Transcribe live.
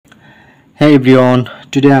Hey everyone,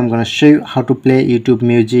 today I'm gonna show you how to play YouTube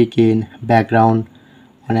music in background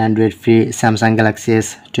on Android free Samsung Galaxy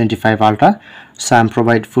S25 Ultra. So I'm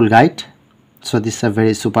provide full guide. So this is a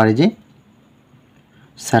very super easy.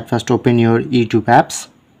 So at first open your YouTube apps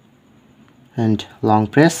and long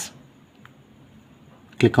press.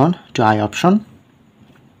 Click on to I option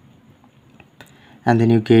and then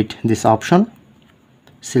you get this option.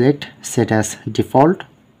 Select set as default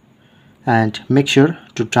and make sure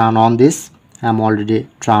to turn on this. I'm already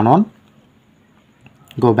turned on.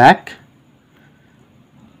 Go back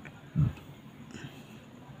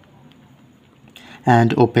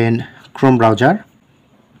and open Chrome browser.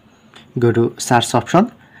 Go to search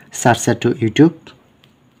option, search it to YouTube.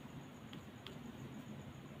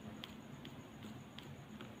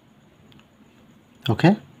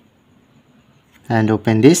 Okay, and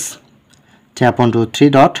open this. Tap onto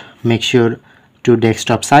three dot. Make sure to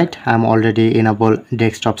desktop site. I'm already enable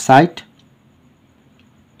desktop site.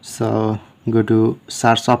 So go to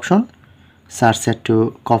search option, search it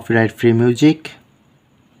to copyright free music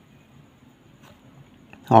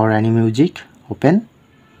or any music. Open.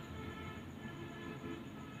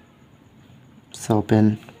 So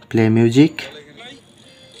open play music.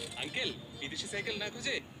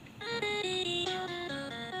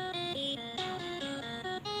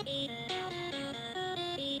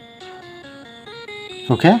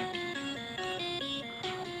 Okay,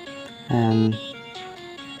 and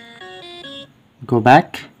go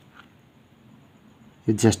back.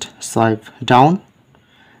 You just swipe down,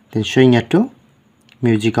 then showing it to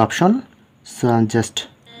music option. So I'll just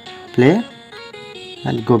play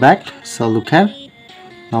and go back. So look here,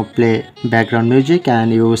 now play background music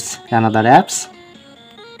and use another apps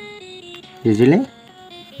easily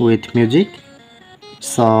with music.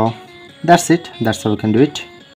 So that's it, that's how we can do it.